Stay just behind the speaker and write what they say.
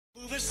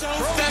so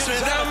fast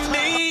without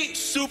me,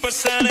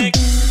 supersonic.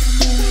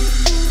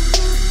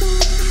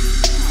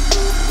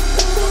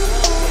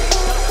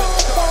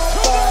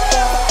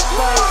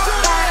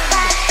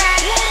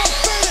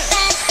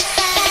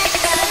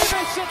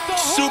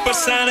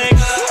 Supersonic.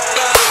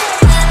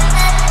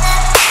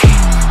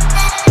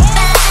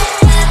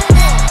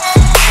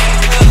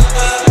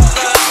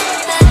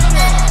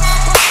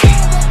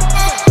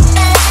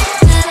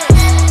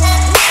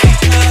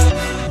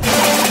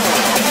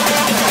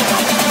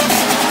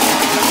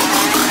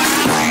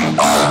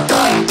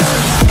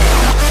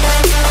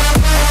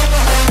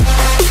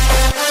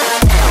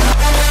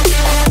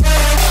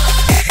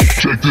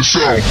 Check this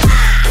out.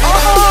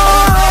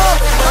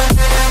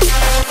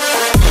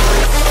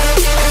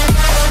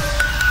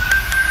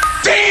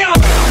 Damn!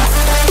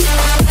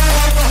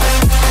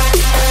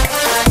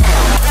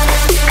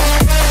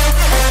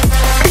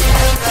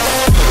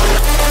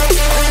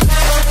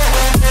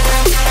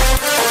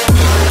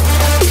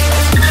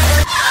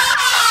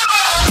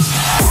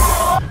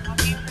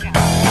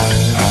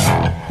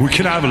 We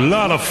can have a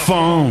lot of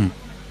fun.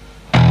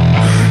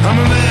 I'm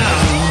a man.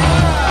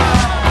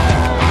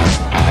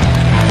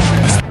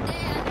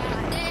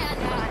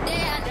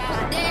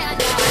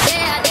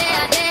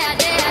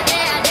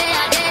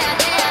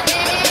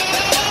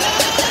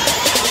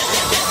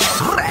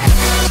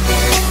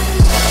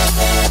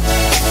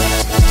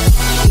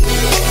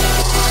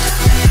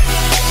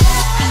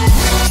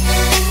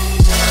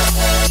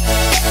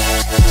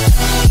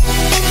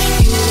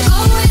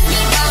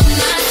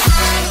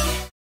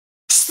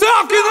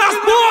 Ставки на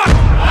спорт!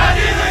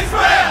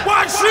 1xbet!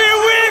 Большие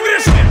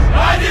выигрыши!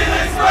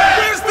 1xbet!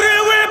 Быстрые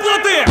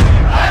выплаты!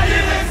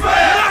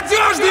 1xbet!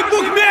 Надежный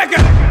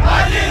букмекер!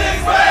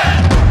 1xbet!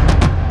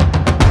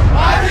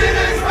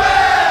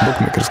 1xbet!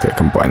 Букмекерская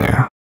компания.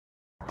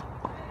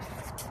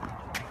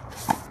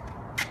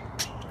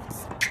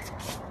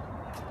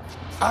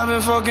 I've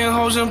been fucking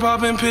hoes and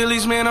popping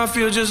pillies, man, I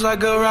feel just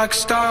like a rock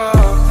star.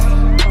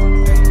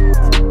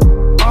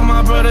 All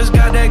my brothers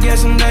got that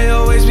gas and they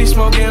always be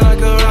smoking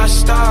like a rock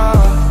star.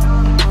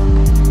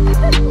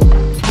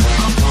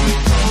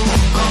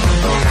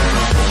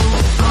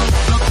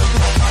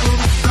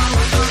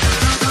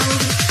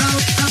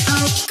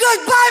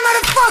 Goodbye,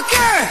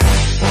 motherfucker!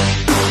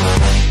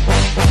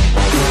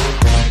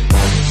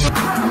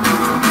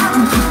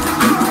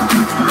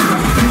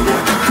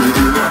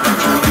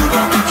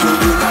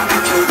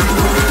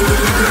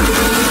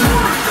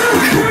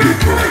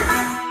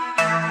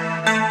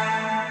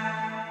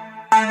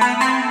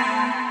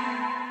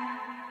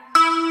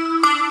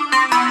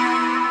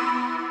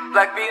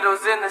 Black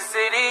Beatles in the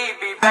city,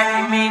 be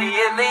back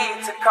immediately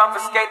to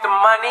confiscate the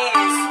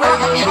monies.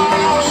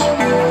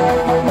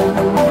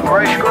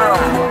 Fresh girl,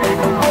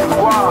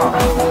 wow.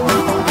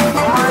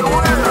 My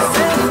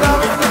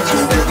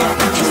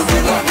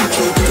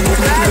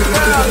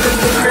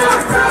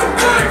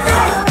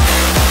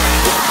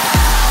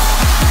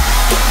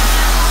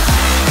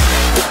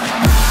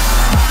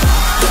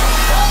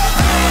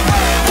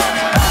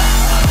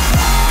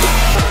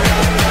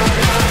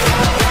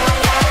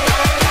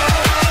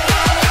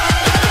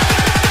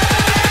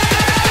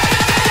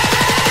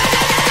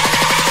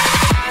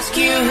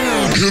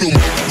Hit 'em.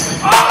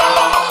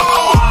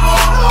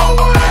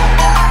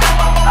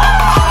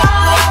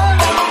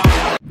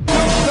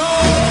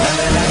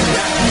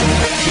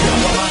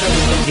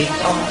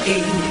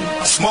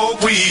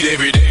 Smoke weed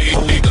every day.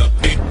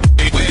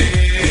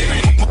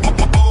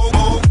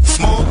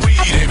 Smoke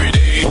weed every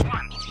day.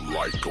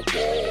 Like a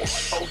boss.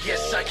 Oh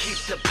yes, I keep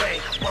the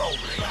bank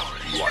rolling.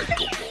 Like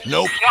a boss.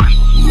 Nope.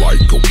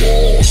 Like a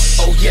boss.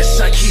 Oh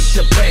yes, I keep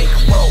the bank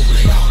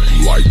rolling.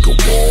 Like a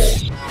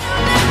boss.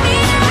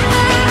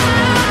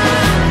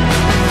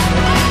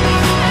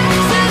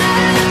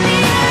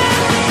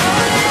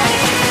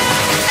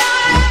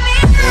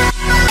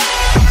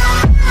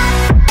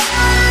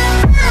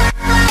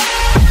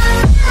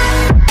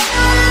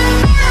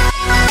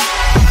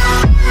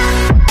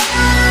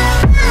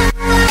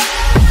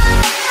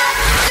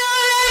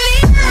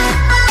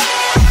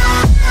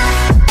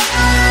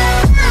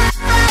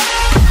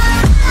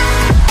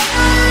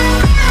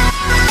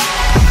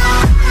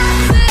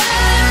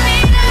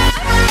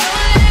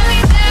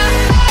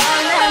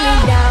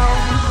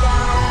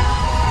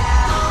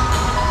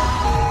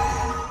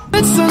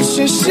 It's such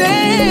a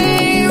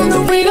shame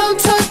that we don't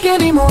talk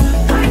anymore.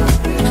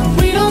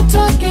 We don't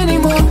talk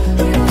anymore.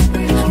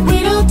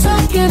 We don't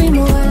talk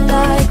anymore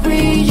like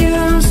we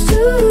used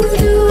to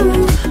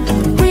do.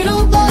 We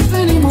don't laugh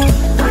anymore.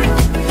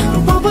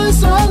 What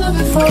was all of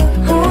it for?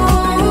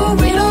 Oh,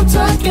 we don't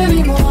talk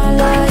anymore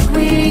like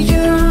we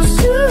used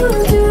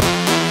to do.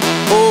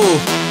 Oh,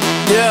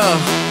 yeah,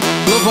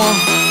 look on,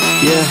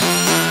 yeah.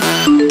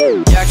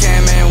 Yeah, I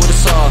came in with a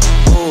saw.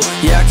 Oh,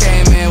 yeah, I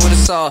came in with a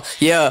saw.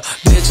 Yeah,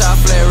 bitch, I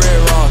flare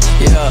red raw.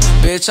 Yeah,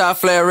 bitch, I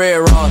flare red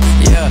raw.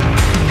 Yeah.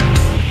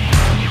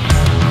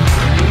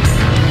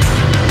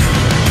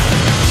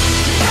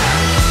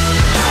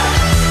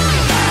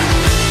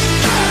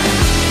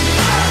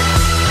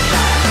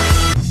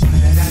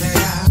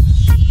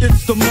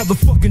 It's the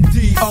motherfucking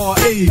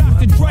DRE.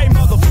 Dr. Dre,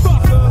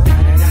 motherfucker.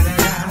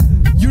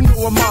 You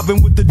know I'm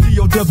mobbing with the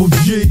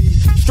D-O-double-G.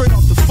 Straight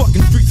off the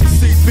fucking streets of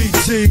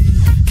CBT.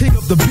 King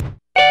of the beat.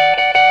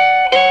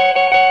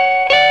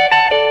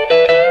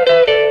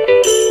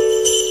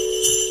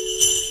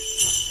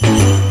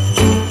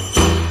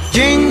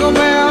 Jingle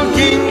bell,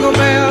 jingle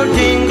bell,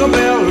 jingle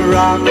bell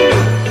rock.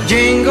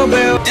 Jingle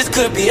bell. This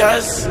could be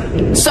us.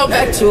 So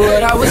back to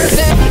what I was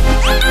saying.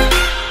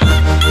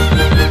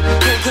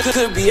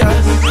 Could be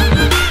us.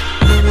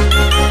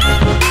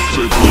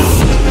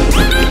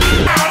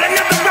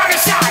 Another round of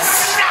shots.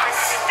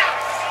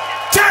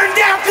 Turn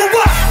down for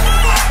what?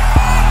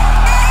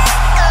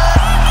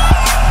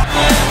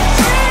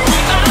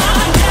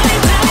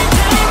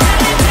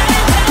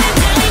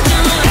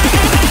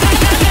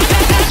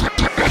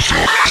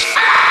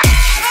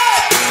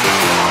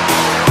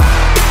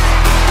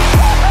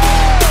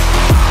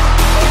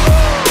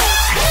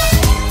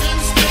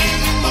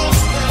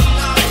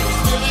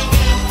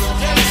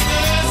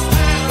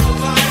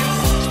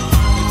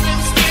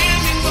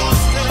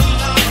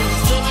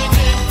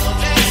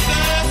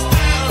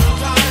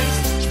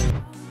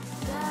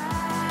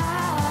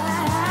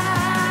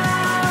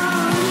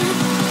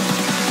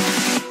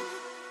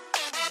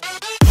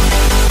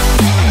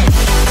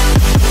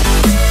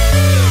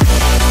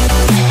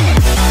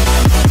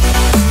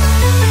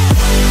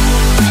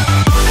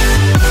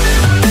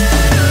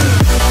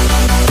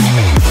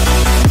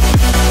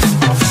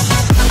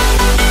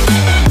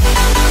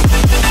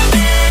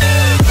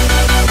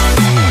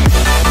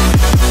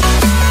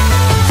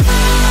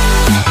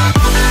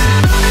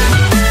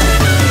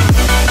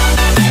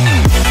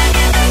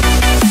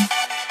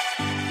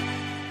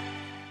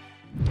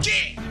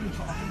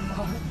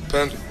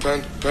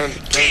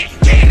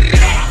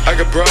 I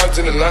got broads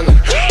in Atlanta,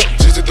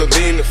 just to the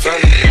lean the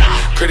family.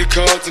 Credit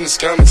cards in the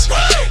scammers,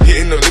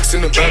 hitting the licks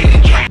in the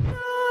van.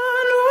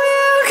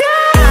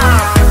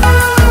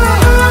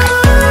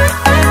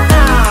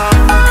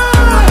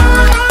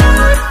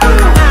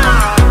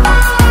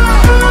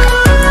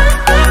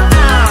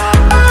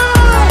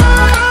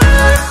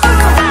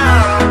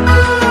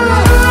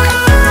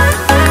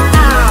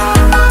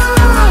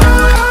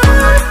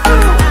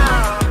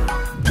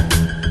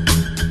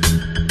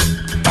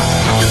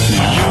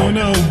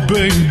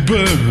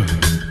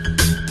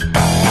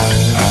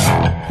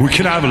 We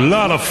can have a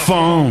lot of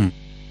fun.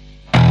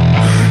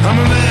 I'm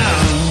a man.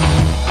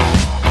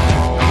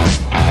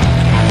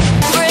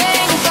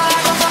 Bring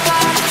fire,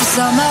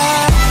 summer.